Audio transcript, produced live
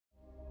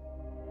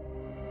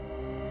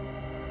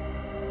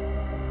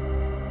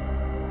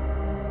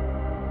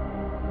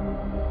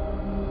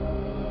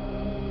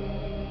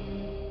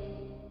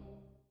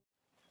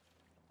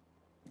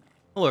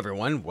Hello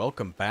everyone,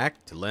 welcome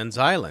back to Len's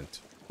Island.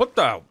 What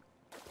the?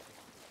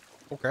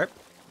 Okay.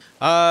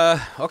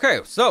 Okay,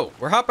 so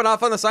we're hopping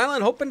off on this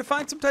island hoping to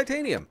find some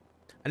titanium.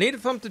 I need to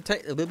find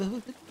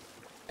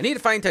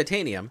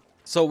titanium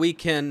so we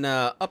can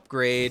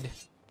upgrade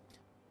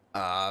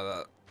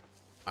my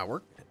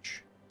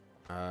workbench.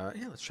 Yeah,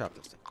 let's chop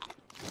this thing.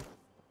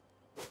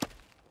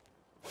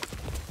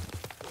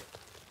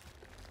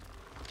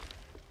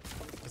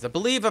 Because I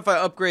believe if I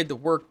upgrade the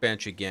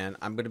workbench again,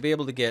 I'm going to be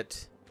able to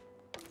get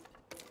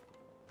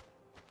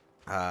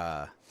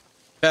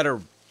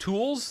better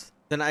tools,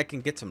 then I can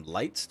get some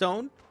light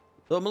stone.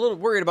 So I'm a little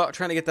worried about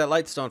trying to get that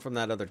light stone from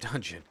that other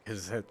dungeon,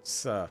 because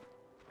that's that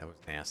was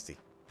nasty. Is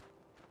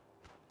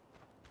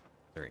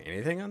there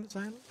anything on this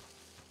island?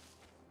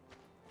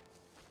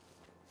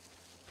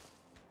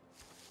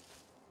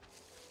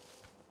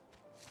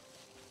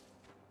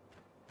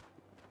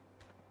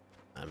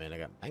 I mean, I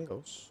got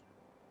mangoes.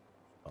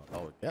 That's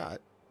all we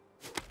got.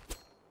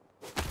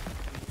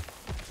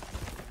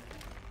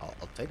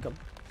 I'll take them.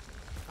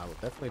 I will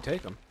definitely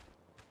take them.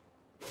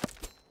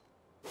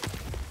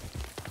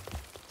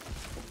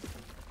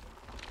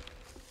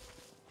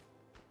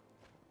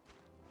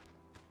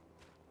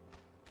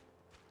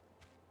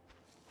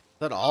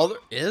 That all there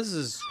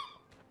is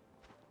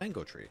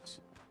mango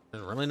trees.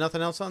 There's really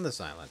nothing else on this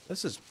island.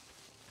 This is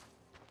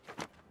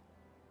a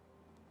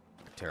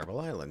terrible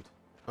island.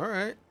 All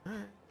right.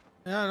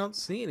 Yeah, I don't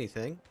see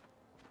anything.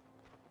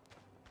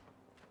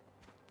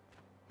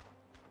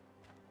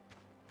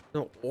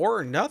 No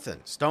ore,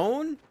 nothing.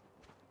 Stone?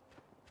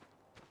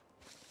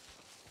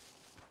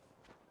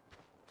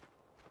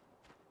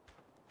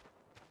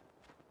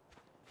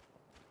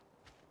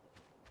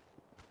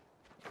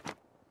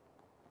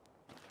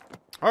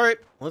 All right,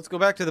 let's go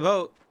back to the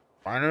boat.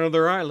 Find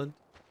another island.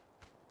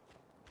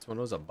 This one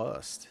was a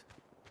bust.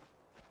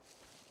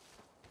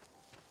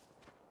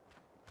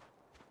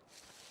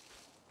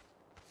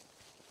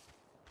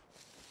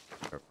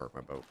 I'll park my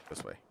boat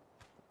this way.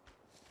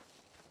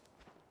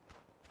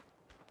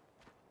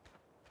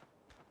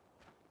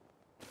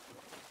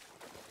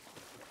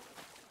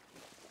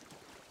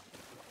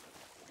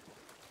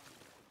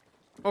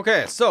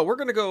 Okay, so we're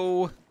gonna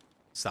go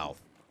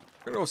south.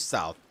 We're gonna go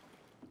south.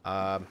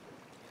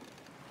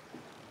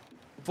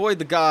 Avoid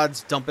the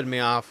gods dumping me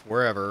off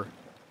wherever,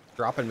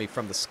 dropping me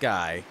from the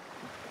sky.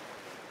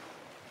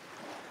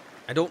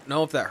 I don't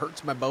know if that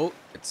hurts my boat.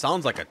 It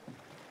sounds like a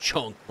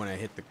chunk when I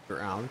hit the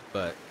ground,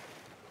 but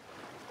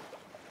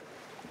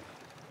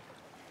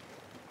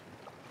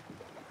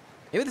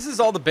maybe this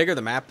is all the bigger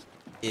the map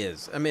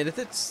is. I mean,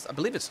 I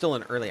believe it's still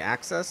in early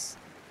access.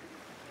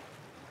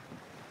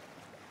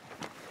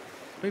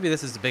 Maybe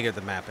this is the bigger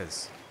the map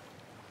is.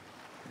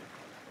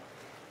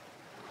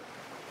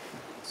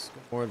 Let's go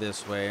more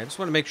this way. I just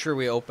want to make sure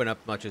we open up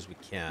much as we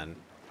can.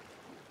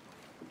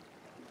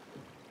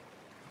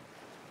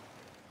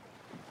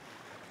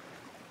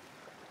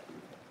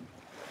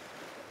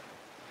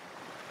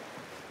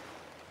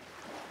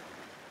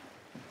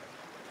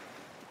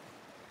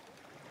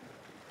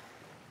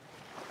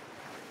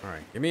 All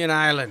right, give me an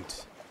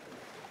island.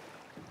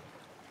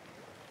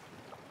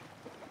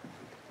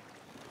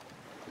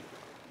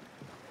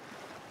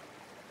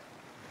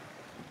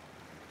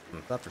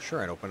 I thought for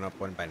sure I'd open up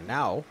one by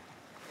now.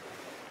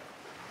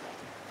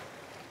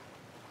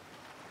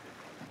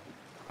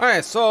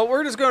 Alright, so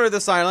we're just going to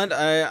this island.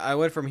 I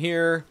went from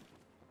here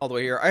all the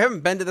way here. I haven't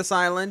been to this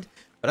island,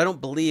 but I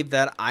don't believe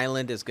that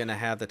island is going to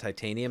have the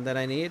titanium that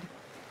I need.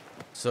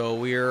 So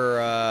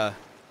we're,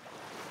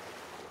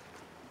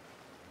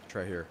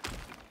 try here.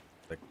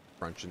 Like,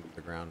 crunch into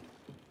the ground.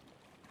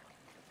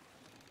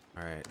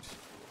 Alright.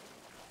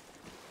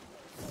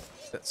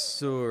 That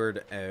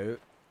sword out.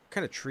 What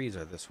kind of trees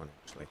are this one,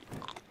 actually?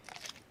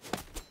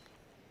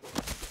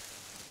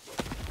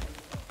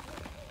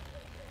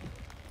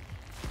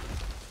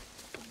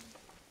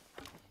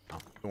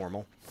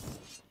 Normal.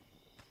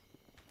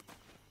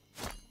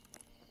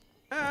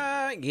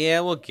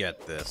 Yeah, we'll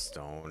get this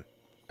stone.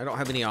 I don't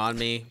have any on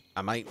me.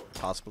 I might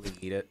possibly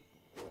need it.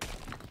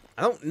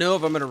 I don't know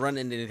if I'm going to run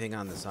into anything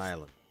on this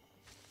island.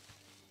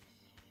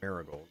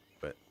 Marigold,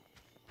 but...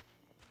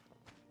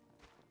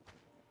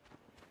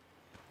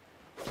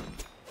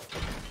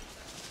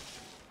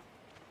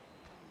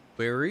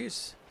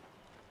 Berries?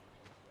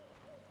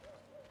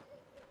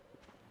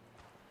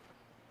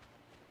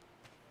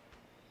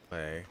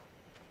 Okay.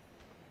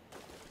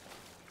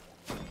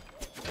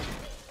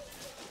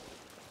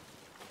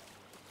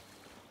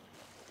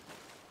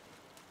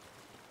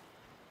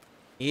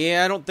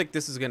 Yeah, I don't think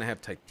this is going to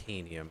have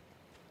titanium.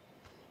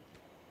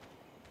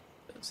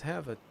 It does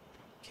have a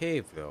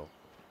cave, though.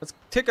 Let's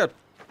take a...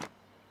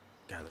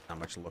 God, there's not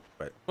much to look,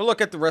 but... We'll look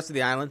at the rest of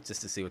the island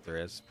just to see what there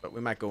is. But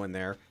we might go in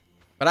there.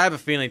 But I have a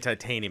feeling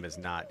titanium is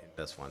not in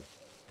this one.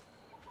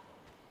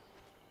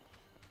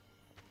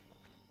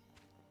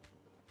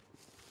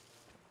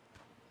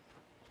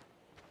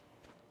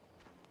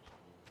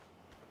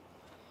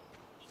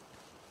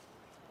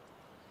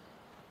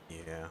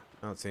 Yeah,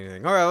 I don't see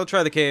anything. All right, we'll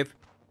try the cave.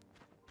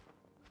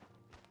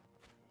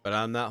 But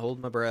I'm not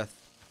holding my breath.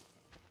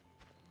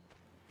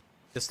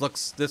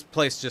 This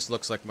place just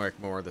looks like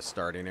more of the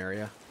starting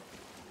area.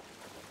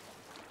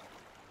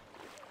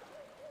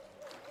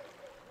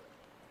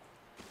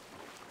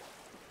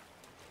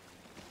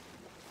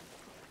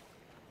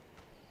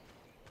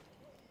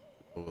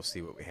 We'll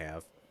see what we have.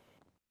 As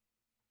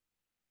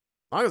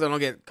long as I don't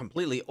get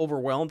completely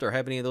overwhelmed or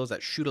have any of those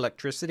that shoot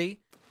electricity,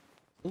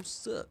 those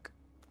suck.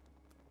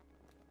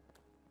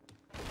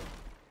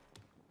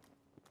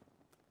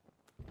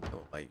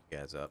 I'll light you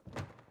guys up.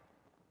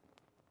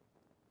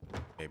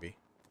 Maybe.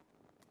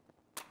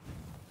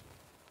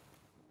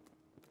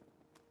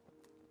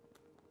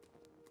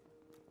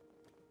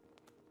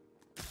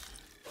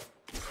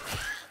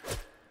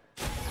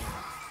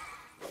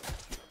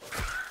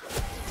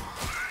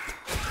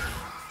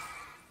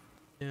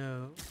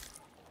 No.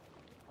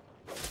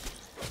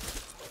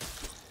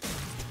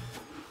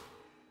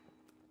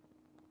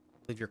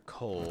 Leave your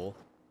coal.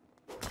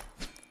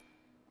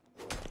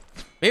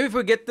 Maybe if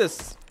we get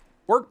this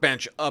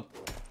workbench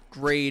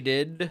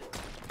upgraded,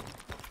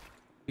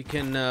 we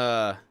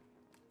can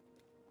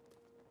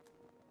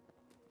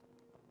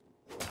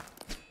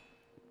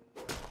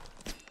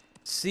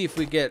see if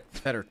we get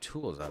better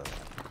tools out of that.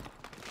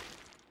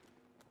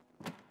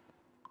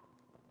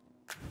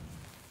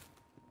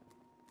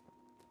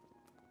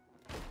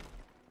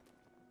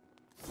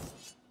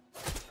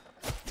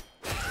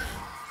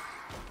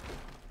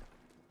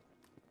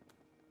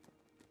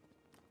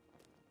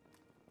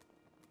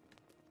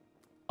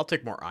 I'll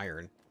take more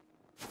iron.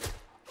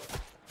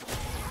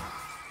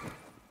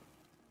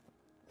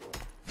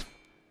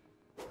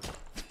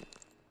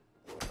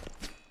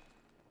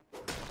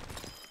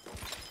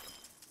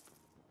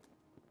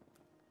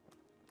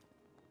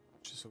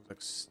 Just looks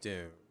like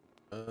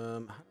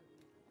stone.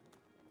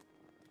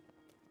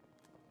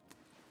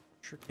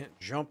 Sure can't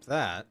jump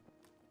that.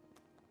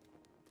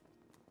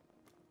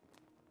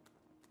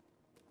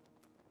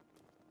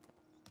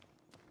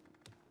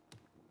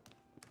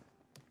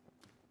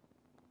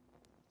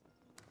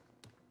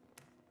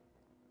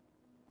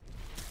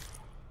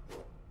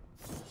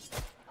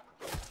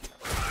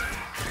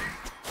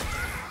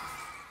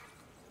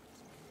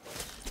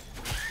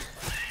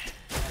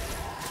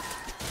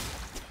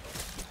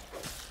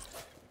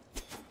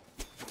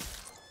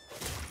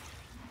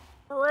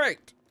 Right.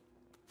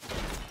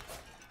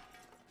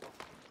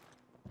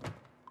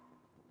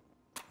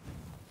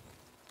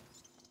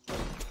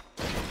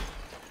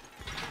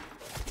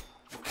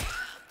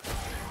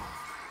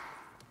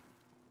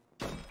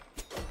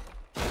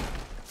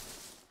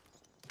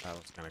 That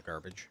was kind of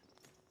garbage.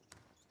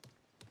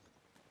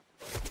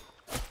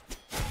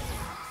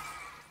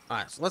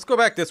 Alright, so let's go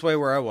back this way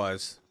where I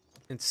was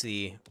and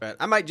see. But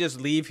I might just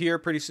leave here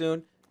pretty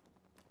soon,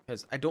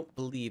 because I don't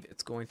believe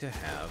it's going to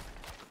have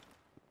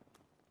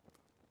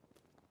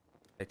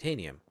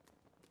titanium.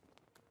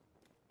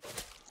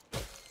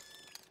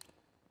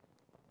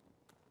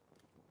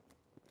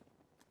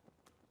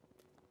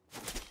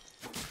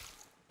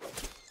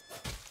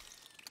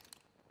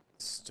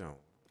 Stone.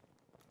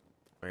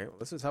 Okay, well,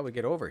 this is how we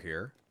get over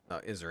here.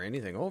 Is there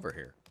anything over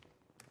here?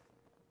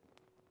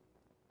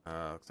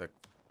 Looks like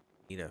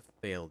we need a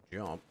failed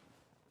jump.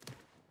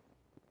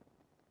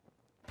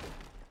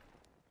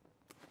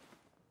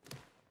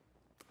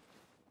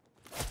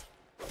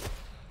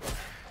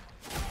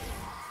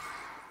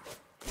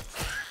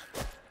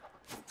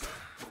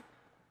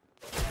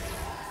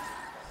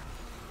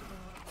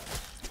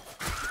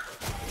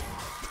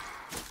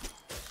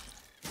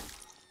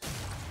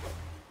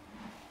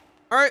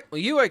 Alright, well,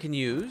 you I can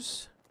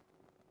use.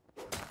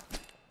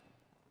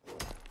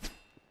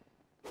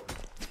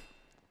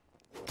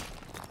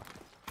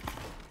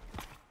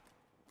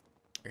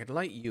 I can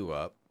light you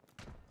up.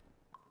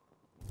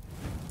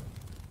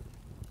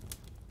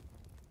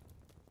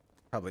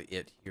 Probably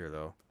it here,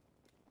 though.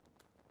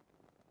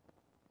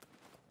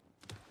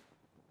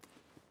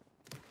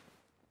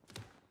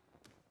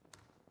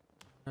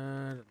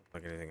 Doesn't look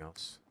like anything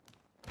else.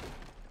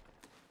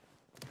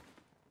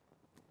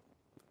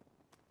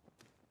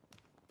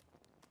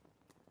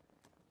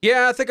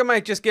 Yeah, I think I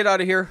might just get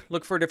out of here.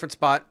 Look for a different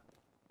spot.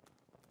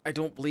 I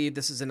don't believe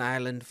this is an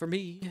island for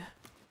me.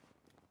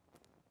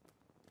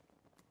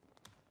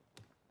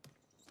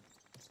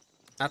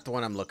 Not the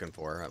one I'm looking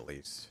for, at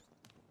least.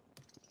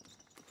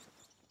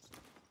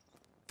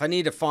 If I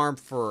need to farm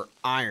for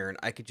iron,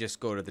 I could just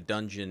go to the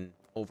dungeon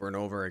over and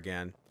over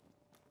again.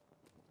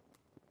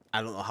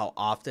 I don't know how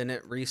often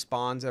it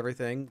respawns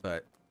everything,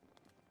 but...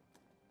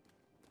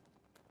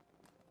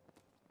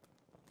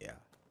 yeah.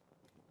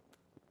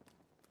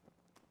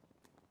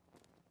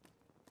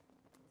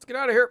 Let's get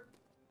out of here.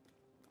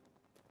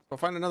 Go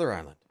find another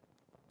island.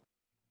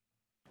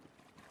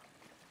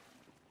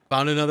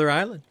 Found another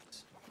island.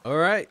 All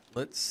right,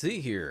 let's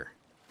see here.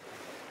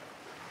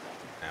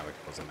 Now we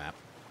close the map.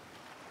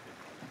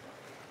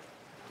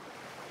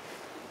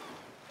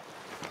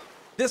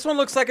 This one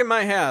looks like it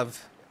might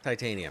have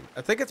titanium.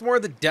 I think it's more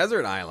the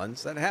desert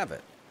islands that have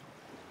it.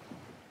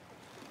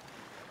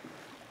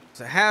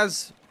 So it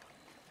has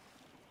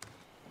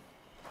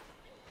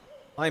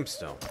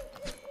limestone.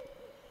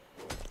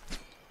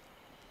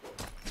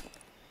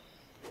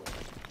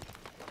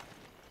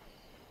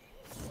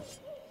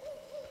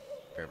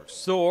 grab our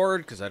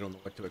sword, because I don't know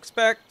what to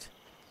expect.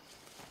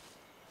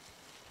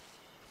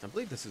 I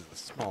believe this is a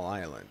small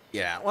island.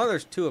 Yeah, well,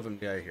 there's 2 of them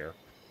down here.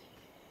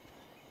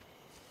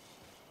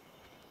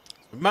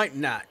 We might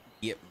not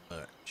get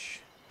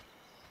much.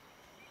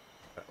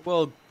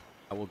 Well,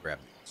 I will grab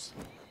these.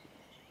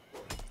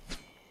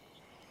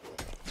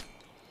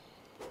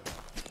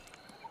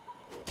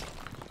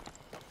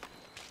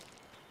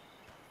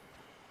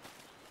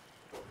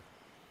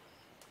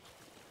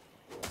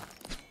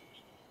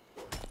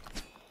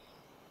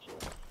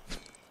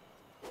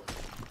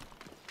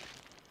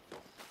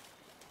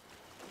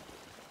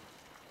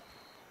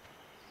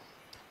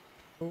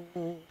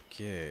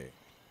 Okay.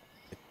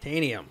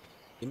 Titanium.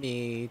 Give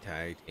me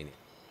titanium.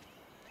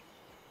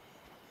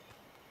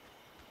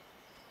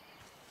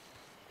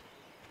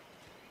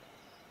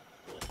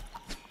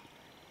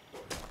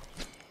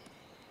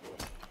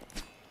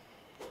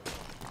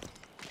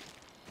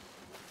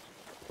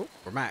 Oh,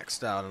 we're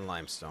maxed out in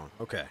limestone.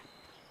 Okay.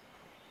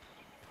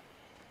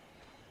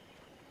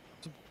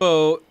 It's a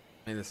boat.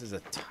 I mean, this is a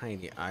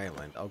tiny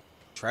island. I'll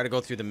try to go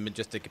through the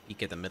just take a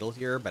peek at the middle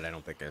here, but I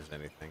don't think there's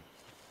anything.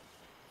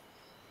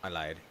 I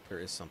lied. There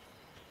is something.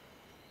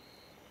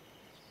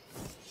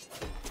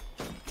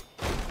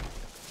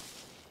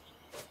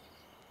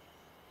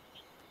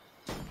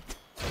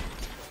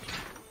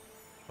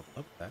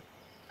 Love that.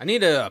 I need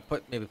to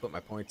maybe put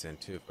my points in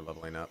too for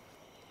leveling up.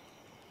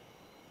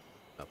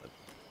 Nothing.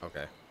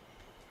 Okay.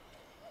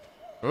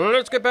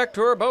 Let's get back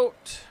to our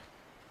boat.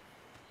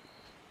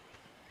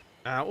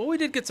 Well, we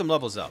did get some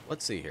levels up.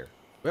 Let's see here.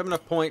 We have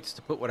enough points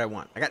to put what I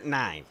want. I got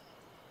 9.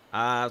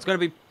 It's going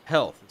to be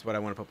health. That's what I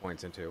want to put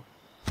points into.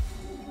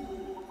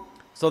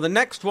 So the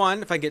next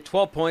one, if I get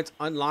 12 points,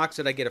 unlocks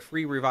it. I get a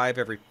free revive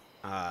every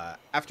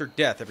after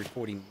death every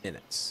 40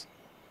 minutes.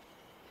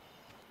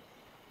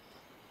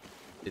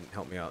 Didn't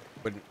help me out.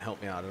 Wouldn't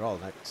help me out at all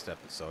next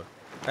episode.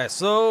 Alright,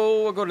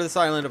 so we'll go to this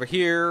island over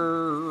here,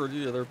 or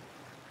the other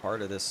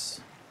part of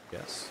this.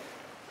 Yes.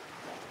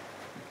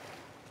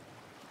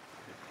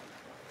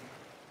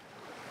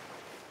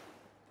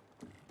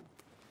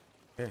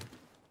 Okay.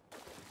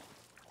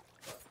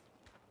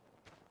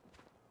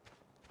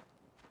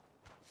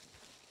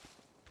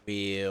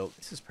 Well,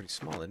 this is pretty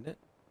small, isn't it?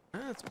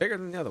 It's bigger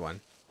than the other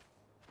one.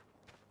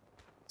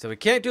 So we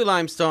can't do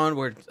limestone.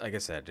 We're, like I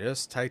said,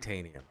 just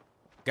titanium.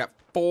 Got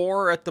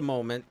 4 at the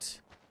moment.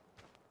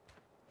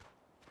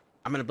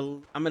 I'm gonna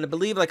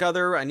believe like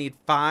other. I need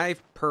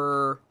 5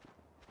 per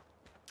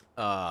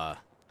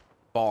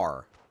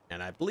bar,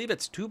 and I believe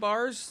it's 2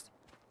 bars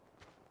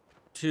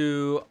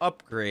to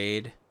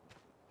upgrade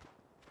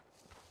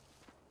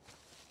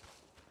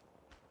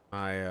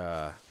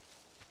my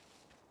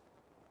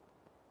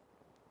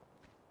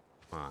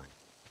Fine.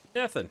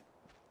 Nothing.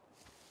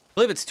 I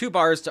believe it's 2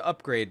 bars to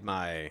upgrade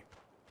my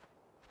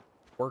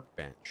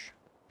workbench.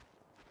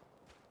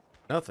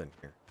 Nothing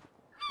here.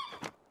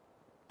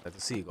 That's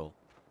a seagull.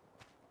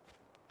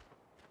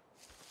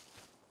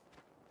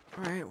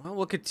 Alright, well,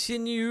 we'll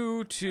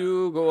continue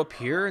to go up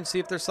here and see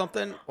if there's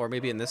something. Or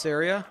maybe in this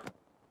area.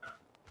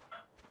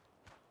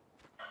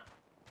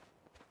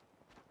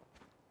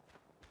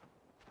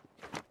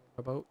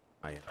 About?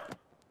 Oh, yeah.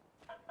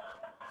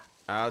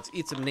 Let's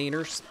eat some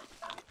naners.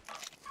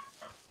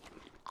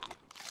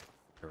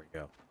 There we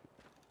go.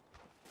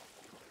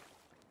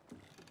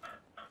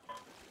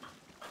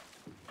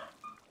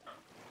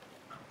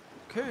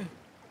 Okay.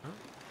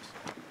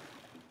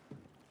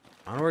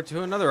 Onward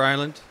to another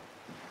island.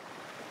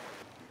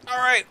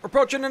 Alright, we're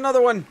approaching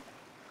another one.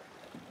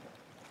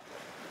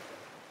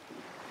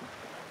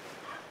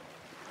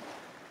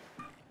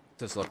 What's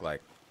this look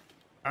like?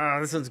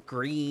 This one's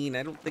green.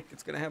 I don't think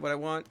it's gonna have what I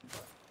want.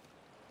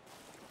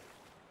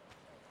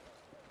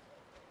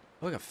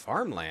 Oh, like a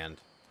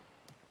farmland.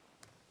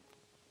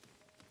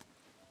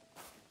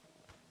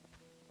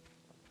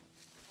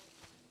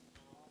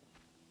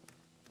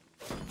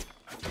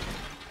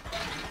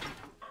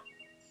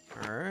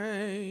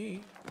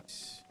 Alright.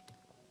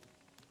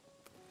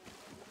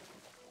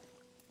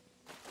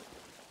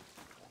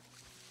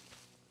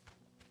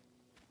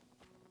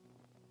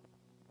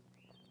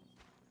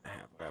 I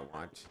have what I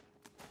want.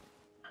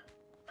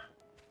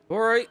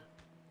 Alright.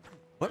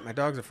 What my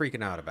dogs are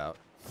freaking out about.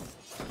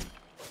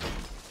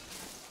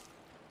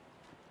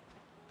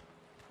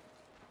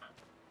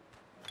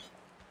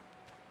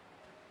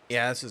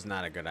 Yeah, this is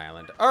not a good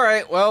island.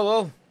 Alright, well,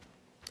 we'll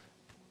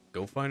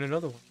go find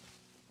another one.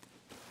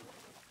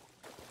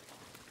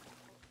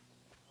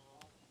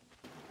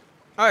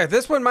 Alright,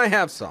 this one might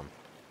have some.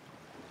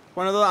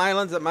 One of the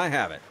islands that might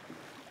have it.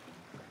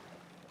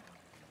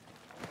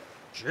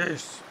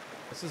 Jeez.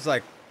 This is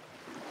like...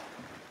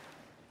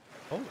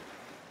 Oh.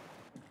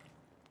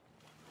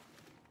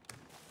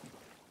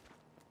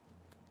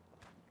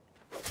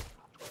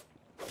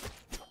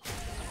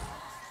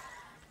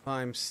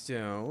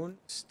 Limestone.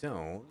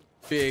 Stone.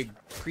 Big,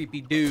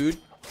 creepy dude.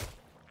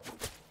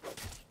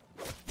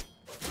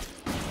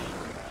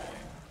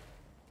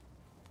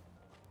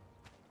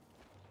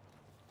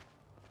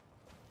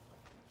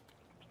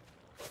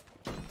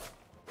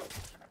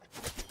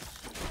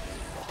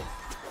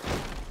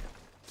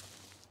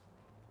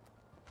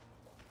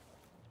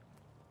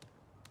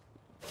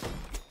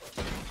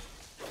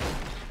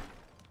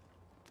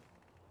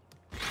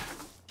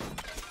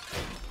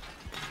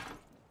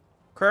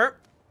 Kerp.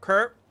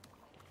 Kerp.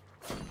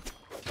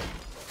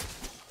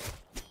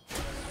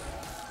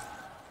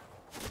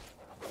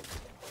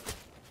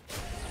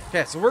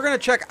 Okay, so we're gonna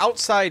check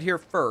outside here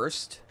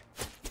first.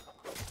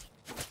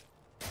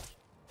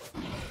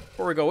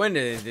 Before we go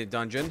into the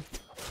dungeon.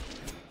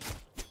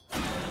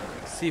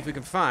 See if we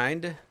can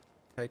find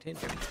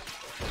titanium.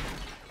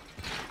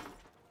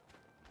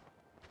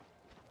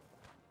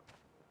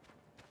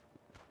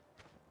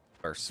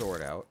 Our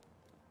sword out.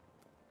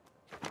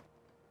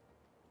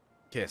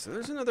 Okay, so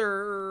there's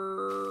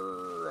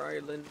another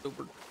island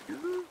over here.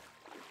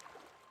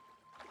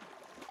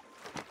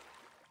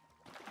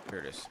 Here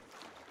it is.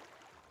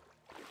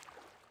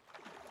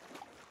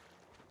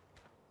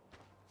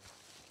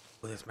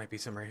 Oh, this might be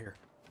some right here.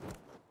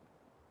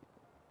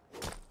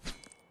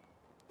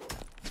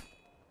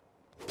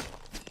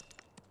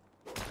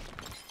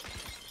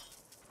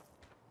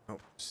 Oh,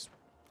 it's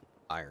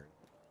iron.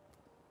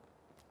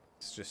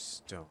 It's just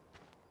stone.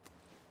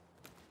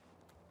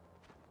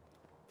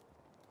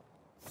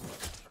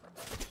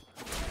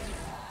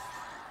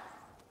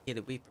 Get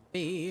away from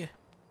me.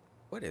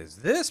 What is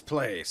this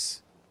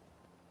place?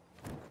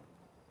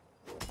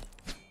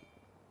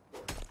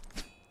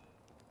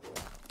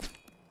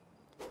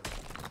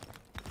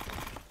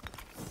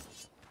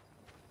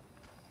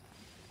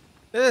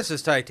 This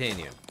is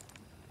titanium.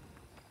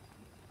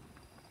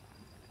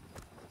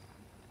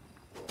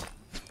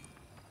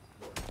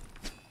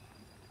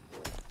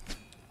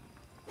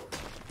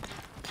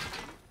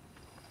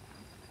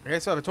 Okay,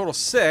 so I have a total of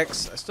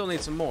 6. I still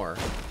need some more.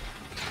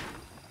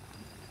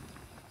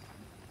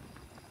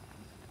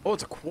 Oh,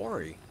 it's a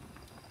quarry.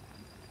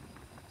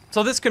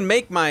 So this can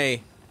make my...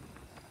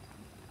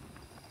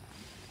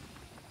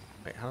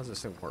 Wait, how does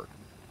this thing work?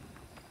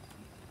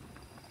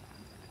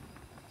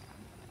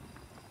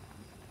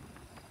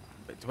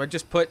 Wait, do I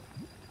just put...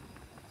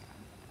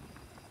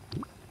 I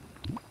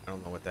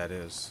don't know what that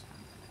is.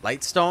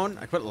 Lightstone?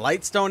 I put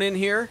lightstone in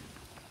here,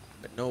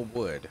 but no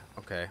wood.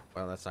 Okay,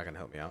 well, that's not going to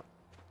help me out.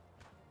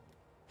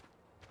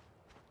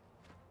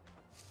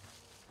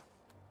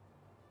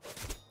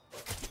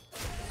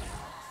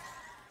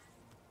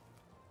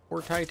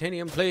 More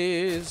titanium,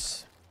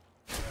 please.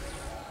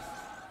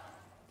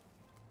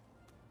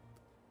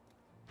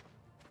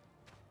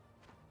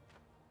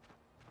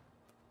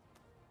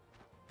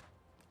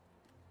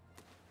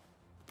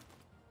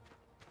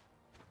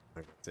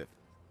 That's it.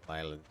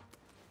 Island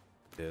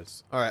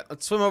is. All right,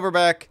 let's swim over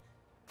back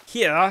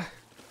here.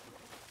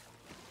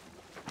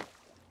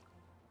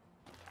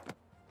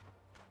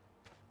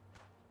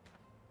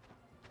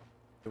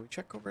 Did we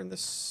check over in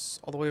this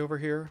all the way over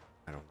here?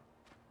 I don't know.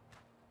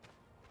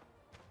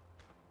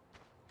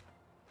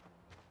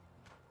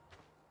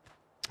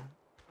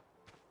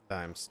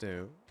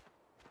 Limestone.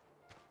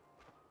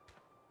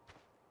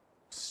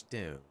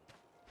 Stone.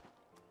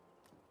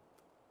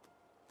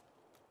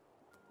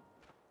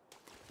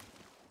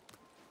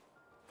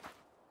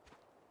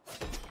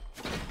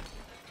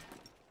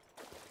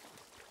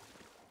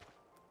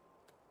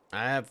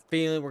 I have a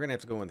feeling we're gonna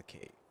have to go in the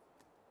cave.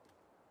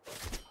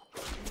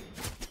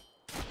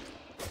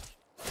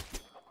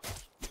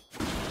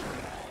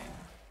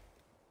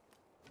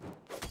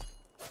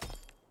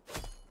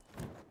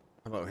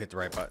 How about we hit the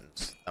right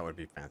buttons? That would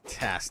be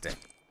fantastic.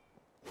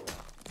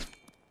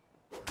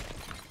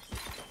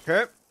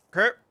 Okay,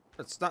 okay.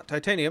 It's not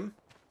titanium.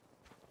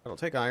 It'll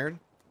take iron.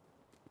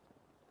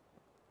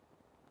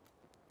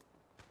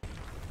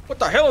 What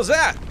the hell is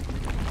that?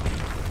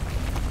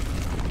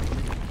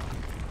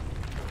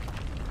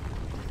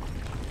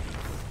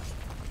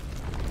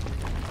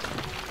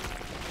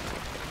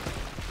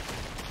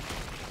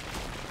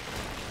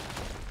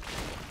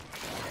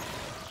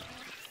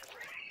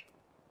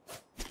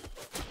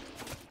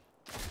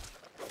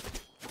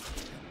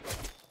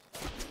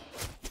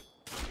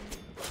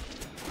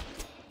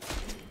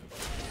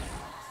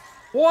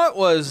 What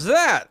was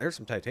that? There's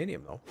some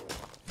titanium, though.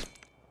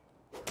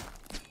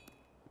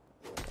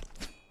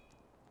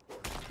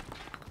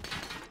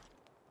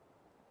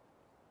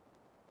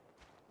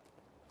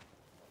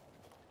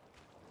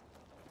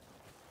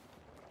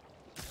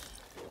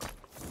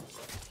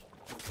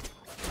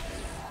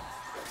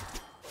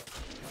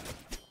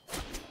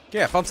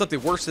 Yeah, I found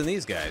something worse than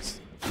these guys.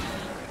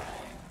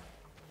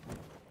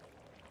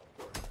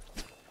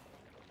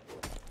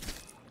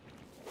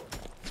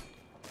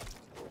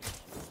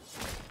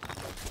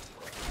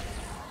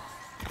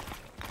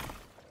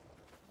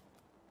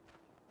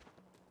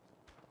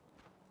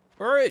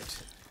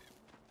 Alright.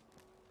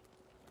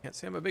 Can't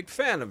say I'm a big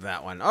fan of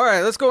that one.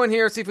 Alright, let's go in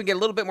here, see if we can get a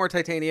little bit more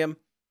titanium.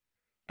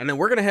 And then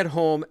we're going to head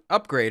home,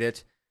 upgrade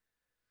it.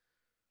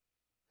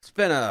 It's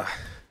been a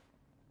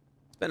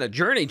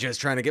journey just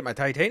trying to get my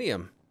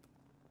titanium.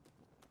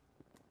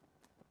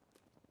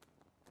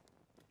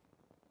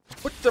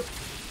 What the...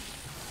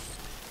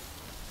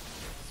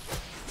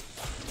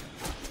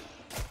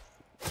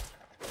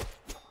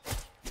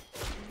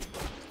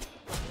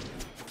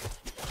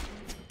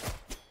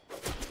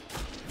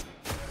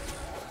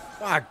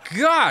 Oh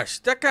gosh,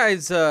 that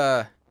guy's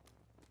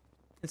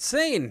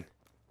insane.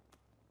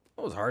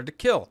 That was hard to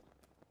kill.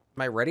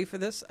 Am I ready for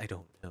this? I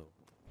don't know.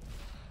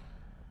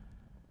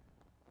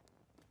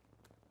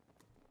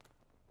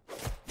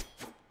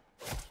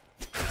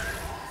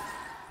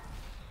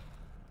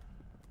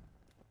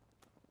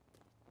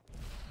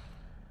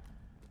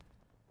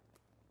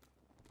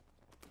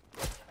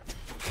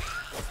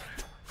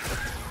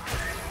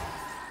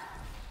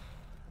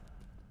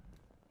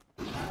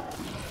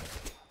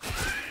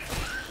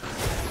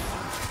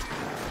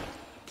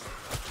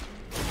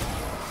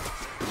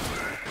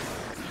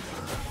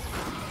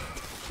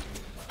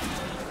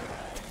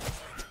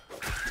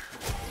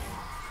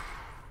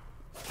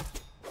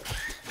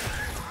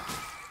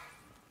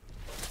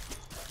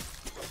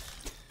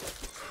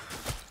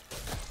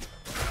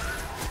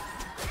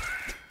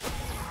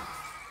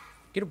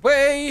 Get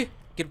away!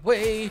 Get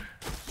away!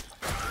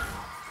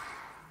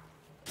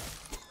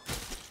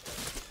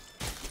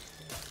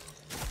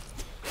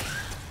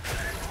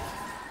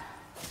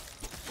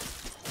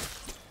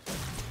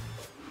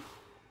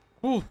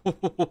 Ooh,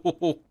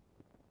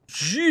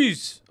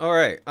 jeez!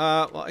 Alright,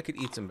 well, I could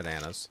eat some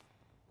bananas.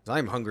 'Cause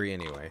I'm hungry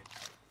anyway.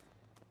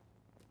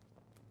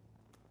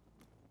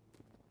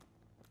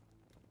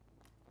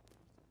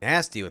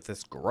 Nasty with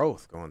this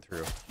growth going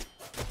through.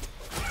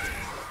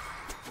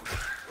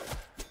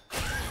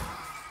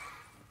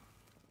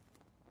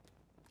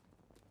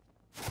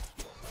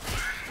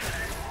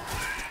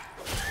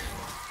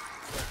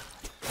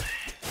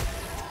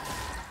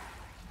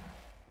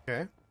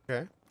 Okay,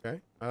 okay,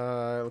 okay.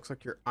 Looks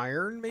like you're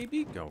iron,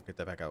 maybe? Go, get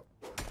that back out.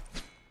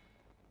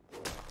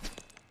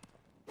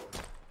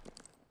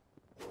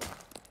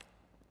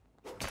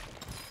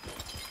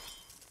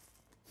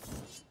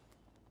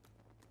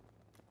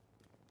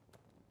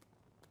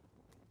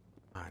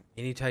 Come on,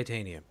 any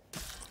titanium.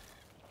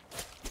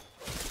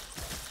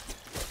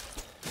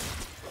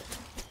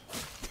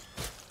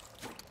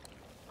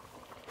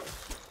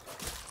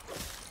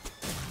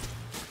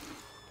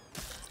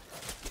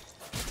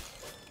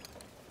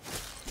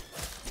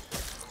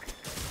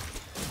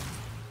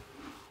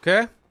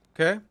 Okay,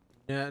 okay.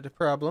 Yeah, the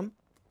problem.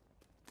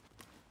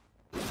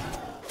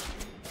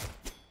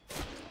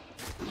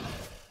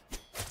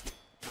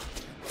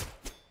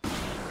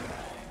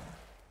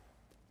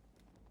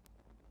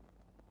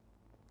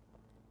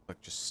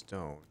 Like just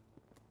stone.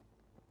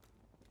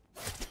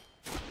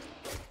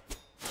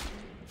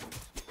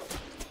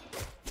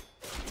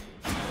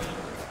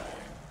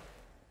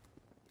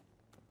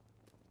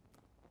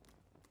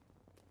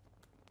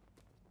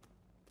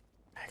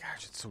 My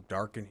gosh, it's so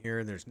dark in here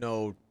and there's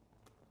no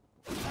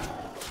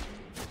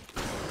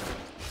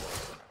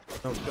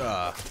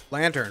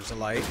lanterns to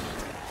light.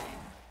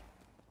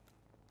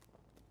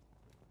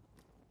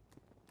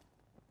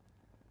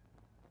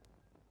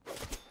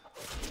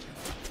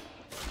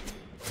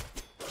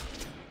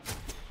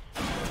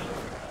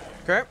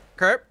 Okay,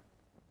 okay,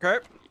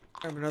 okay.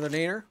 Have another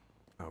nader.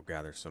 Oh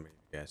god, there's so many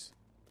guys.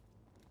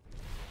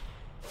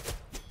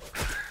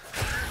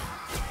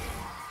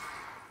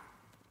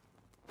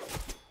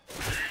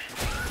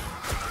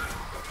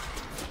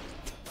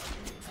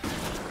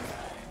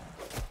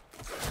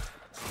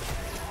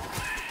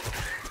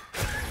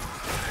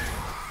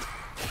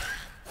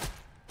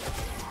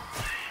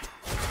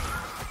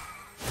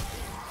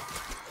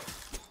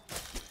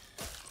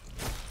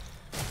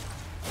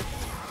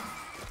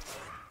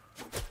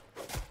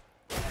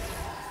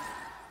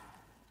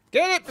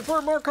 Get it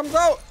before more comes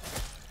out!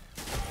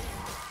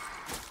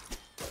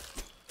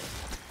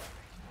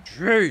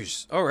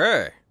 Jeez.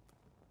 Okay.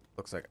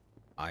 Looks like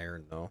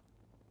iron, though.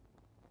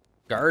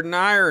 Garden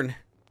iron.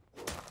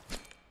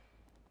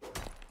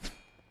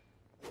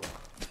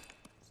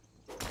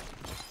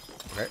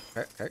 Okay,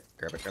 okay, okay.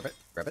 Grab it, grab it,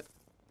 grab it.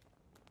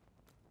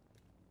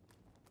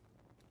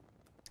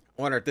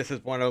 I wonder if this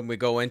is one of them we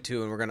go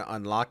into and we're going to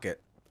unlock it.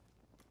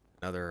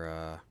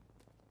 Another,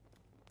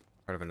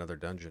 part of another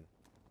dungeon.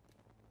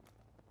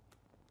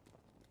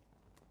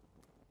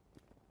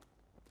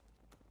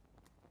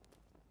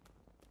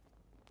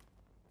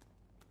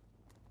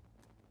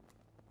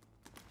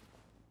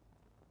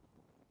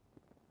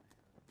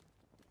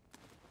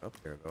 Up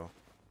there, though.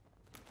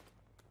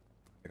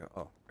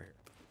 Oh, right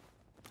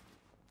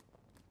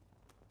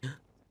here.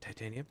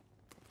 Titanium?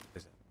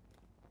 Is it?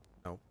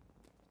 No.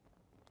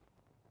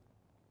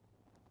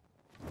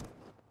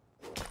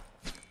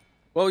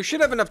 Well, we should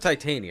have enough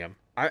titanium.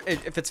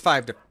 If it's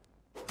 5 to...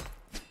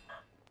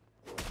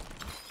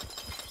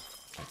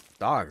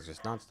 Dogs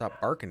just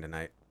non-stop barking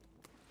tonight.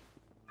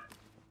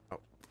 Oh.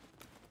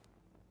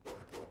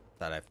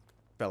 Thought I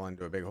fell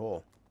into a big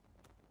hole.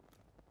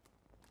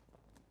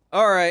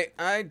 Alright,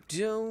 I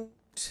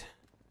don't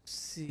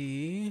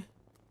see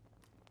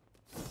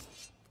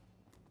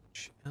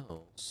much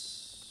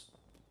else.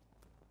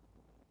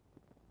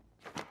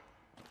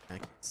 I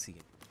can see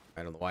it.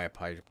 I don't know why I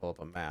probably should pull up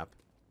a map.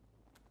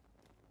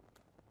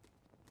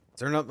 Is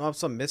there nothing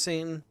else I'm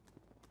missing?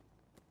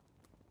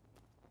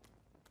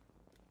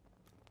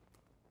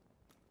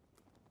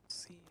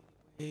 See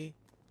way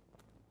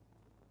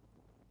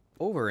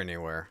over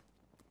anywhere.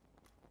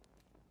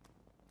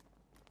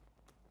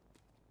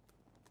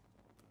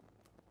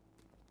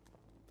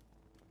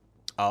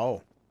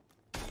 Oh.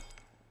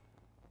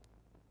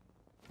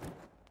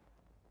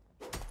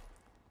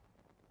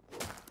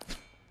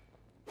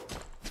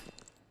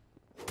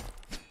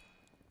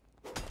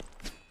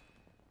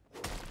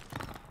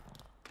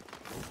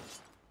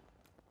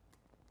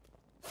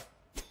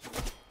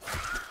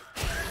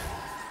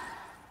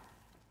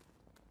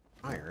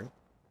 Iron.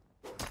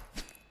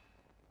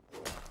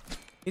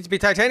 Needs to be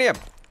titanium.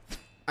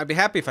 I'd be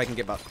happy if I can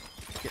get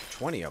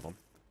 20 of them,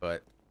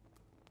 but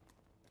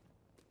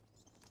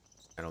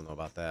I don't know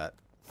about that.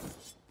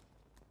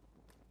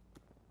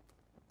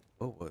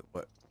 Oh,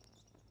 what?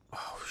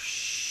 Oh,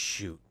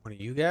 shoot. One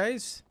of you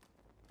guys?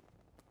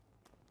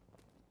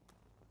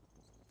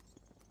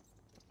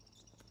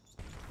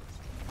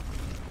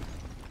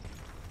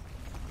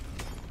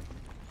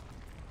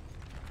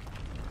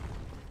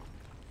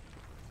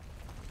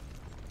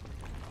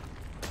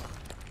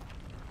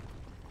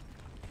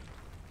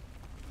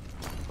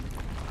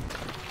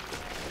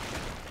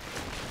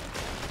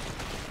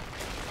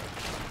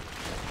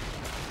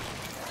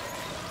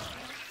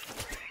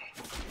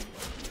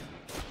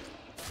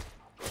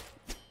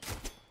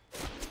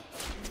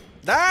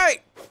 Die! I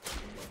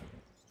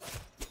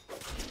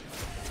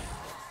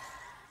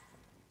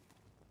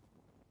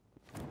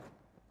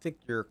think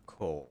you're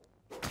coal.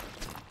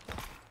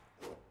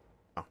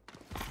 Oh.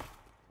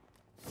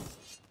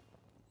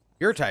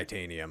 You're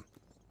titanium.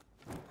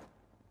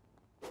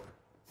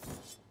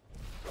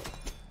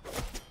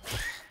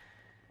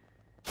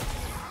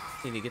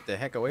 Need to get the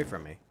heck away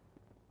from me.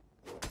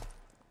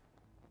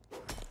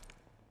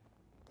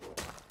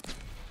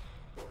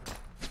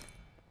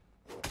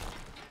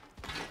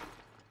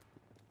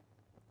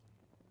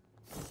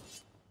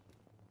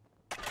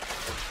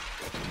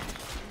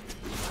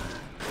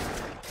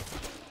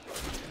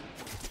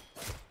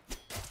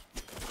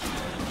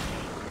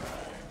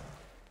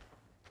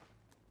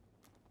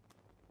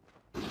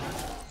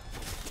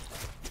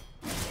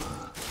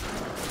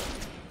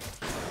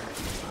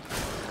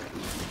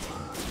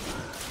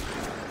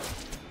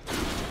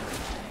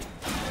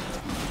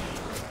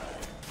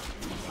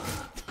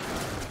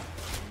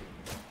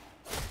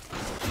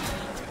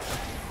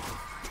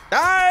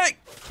 Die!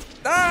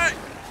 Die!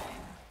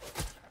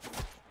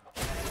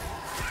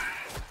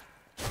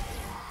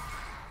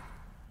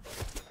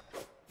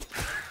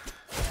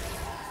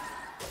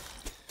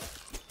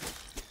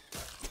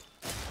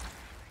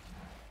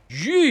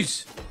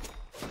 Jeez!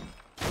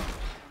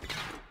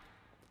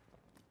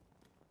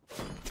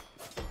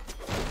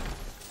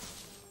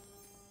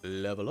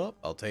 Level up.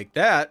 I'll take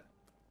that.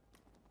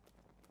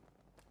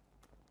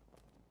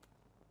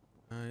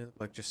 I look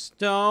like just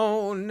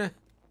stone.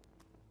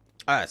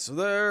 Alright, so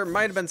there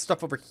might have been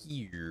stuff over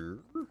here.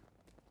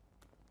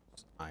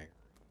 Iron.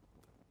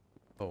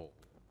 Oh.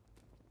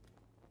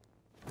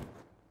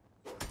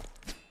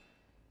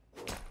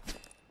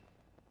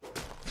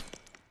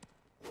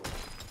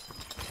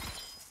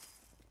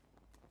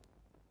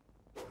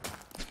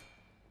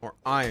 More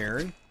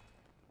iron.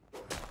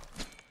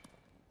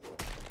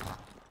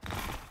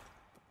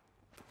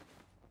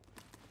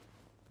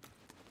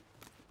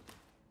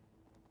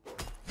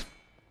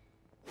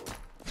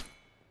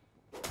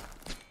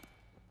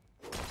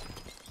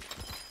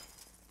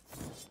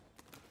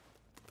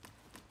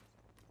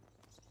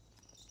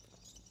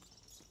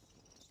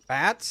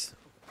 Bats.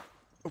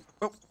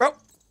 Oh,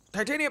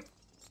 titanium.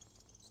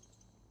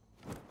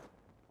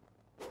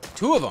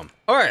 2 of them.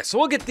 All right, so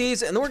we'll get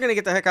these, and then we're going to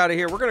get the heck out of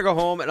here. We're going to go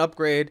home and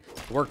upgrade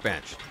the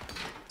workbench.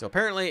 So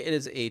apparently it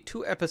is a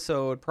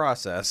 2-episode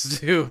process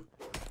to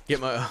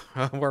get my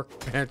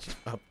workbench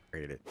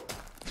upgraded.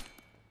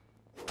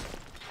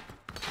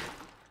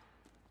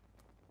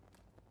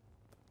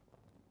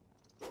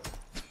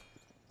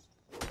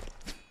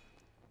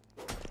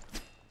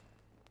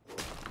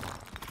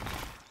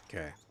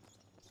 Okay.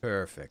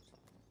 Perfect.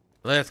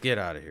 Let's get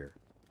out of here.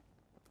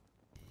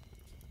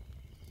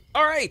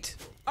 All right.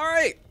 All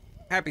right.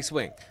 Happy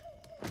swing.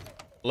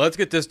 Let's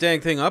get this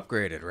dang thing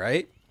upgraded,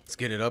 right? Let's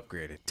get it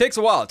upgraded. Takes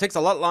a while. It takes a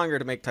lot longer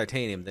to make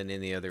titanium than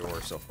any other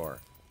ore so far.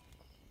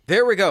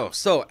 There we go.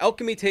 So,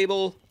 alchemy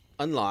table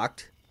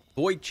unlocked.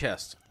 Void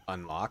chest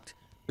unlocked.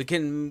 We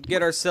can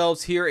get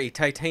ourselves here a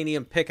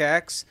titanium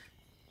pickaxe.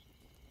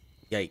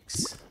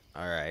 Yikes.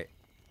 All right.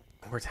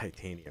 More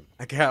titanium.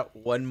 I got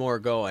one more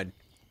going.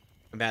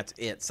 And that's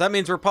it. So that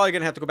means we're probably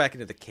going to have to go back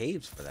into the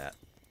caves for that.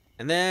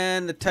 And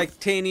then the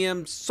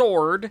titanium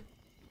sword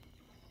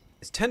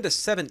is 10 to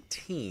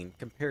 17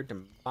 compared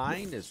to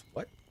mine is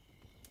what?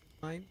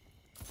 Mine?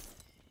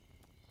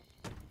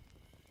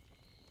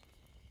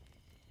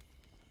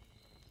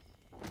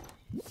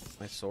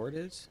 My sword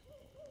is?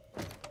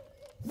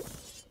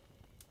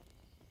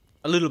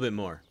 A little bit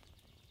more.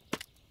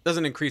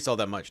 Doesn't increase all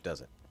that much,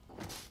 does it?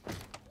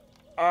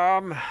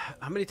 How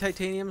many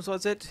titaniums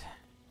was it?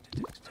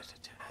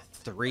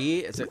 3?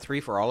 Is it 3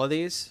 for all of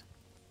these?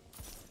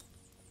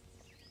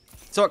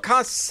 So it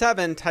costs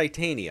 7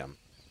 titanium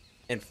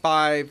and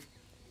 5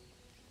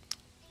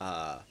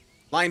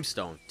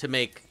 limestone to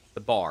make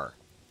the bar.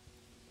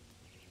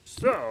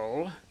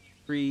 So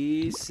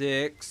 3,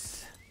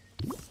 6,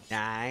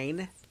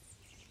 9,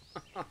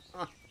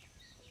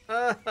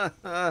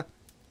 That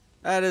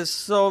is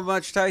so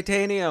much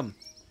titanium.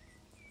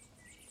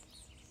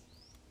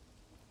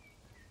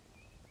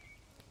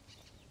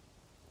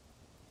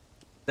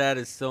 That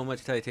is so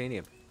much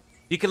titanium.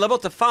 You can level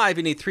up to 5,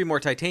 you need 3 more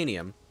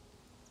titanium.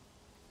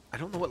 I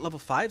don't know what level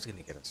 5 is going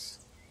to get us.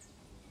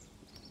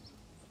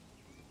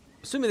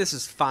 Assuming this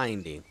is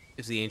finding,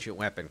 is the ancient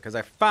weapon, because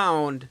I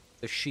found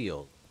the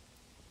shield.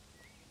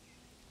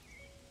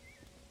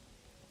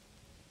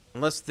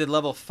 Unless the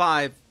level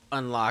 5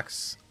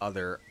 unlocks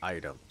other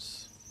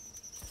items.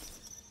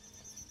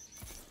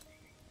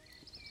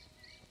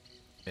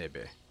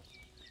 Maybe.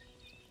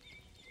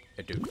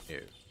 I don't know.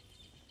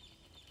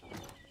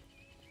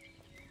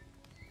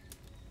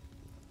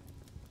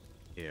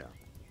 Yeah.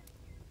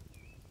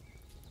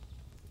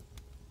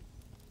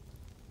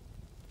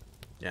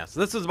 Yeah, so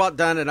this is about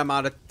done and I'm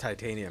out of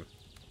titanium.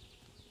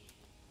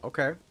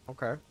 Okay,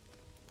 okay.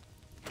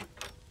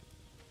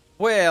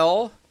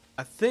 Well,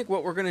 I think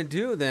what we're going to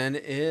do then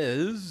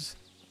is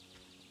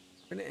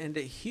we're going to end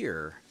it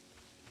here.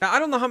 Now, I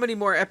don't know how many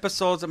more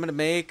episodes I'm going to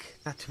make.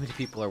 Not too many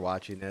people are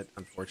watching it,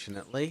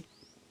 unfortunately.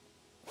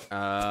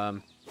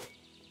 So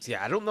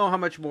yeah, I don't know how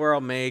much more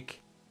I'll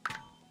make.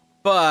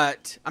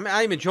 But, I mean,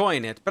 I'm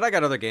enjoying it, but I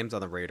got other games on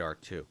the radar,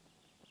 too.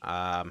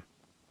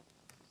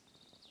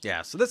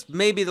 Yeah, so this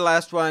may be the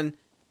last one,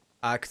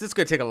 because it's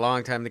going to take a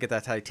long time to get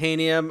that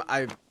titanium.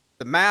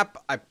 The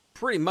map, I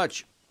pretty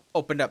much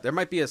opened up. There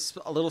might be a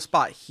little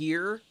spot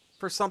here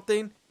for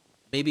something.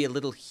 Maybe a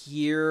little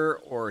here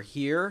or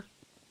here.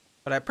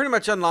 But I pretty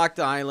much unlocked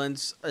the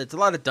islands. It's a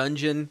lot of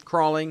dungeon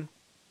crawling,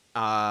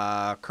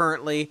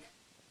 currently.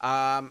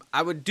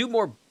 I would do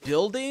more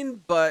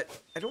building,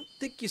 but I don't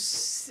think you...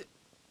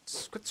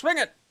 Quit swing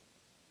it!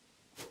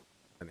 I'm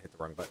gonna hit the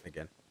wrong button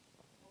again.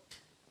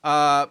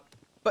 But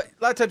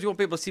a lot of times you won't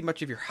be able to see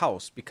much of your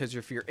house because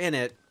if you're in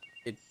it,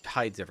 it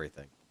hides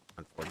everything,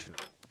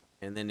 unfortunately.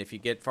 And then if you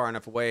get far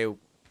enough away, you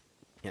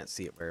can't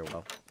see it very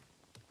well.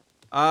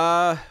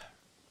 Yeah,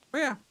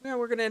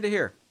 we're gonna end it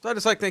here. So I'd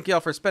just like to thank y'all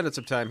for spending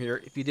some time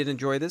here. If you did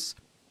enjoy this,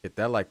 hit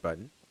that like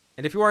button.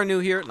 And if you are new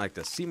here and like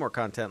to see more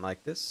content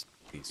like this,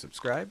 please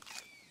subscribe.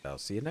 I'll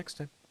see you next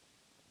time.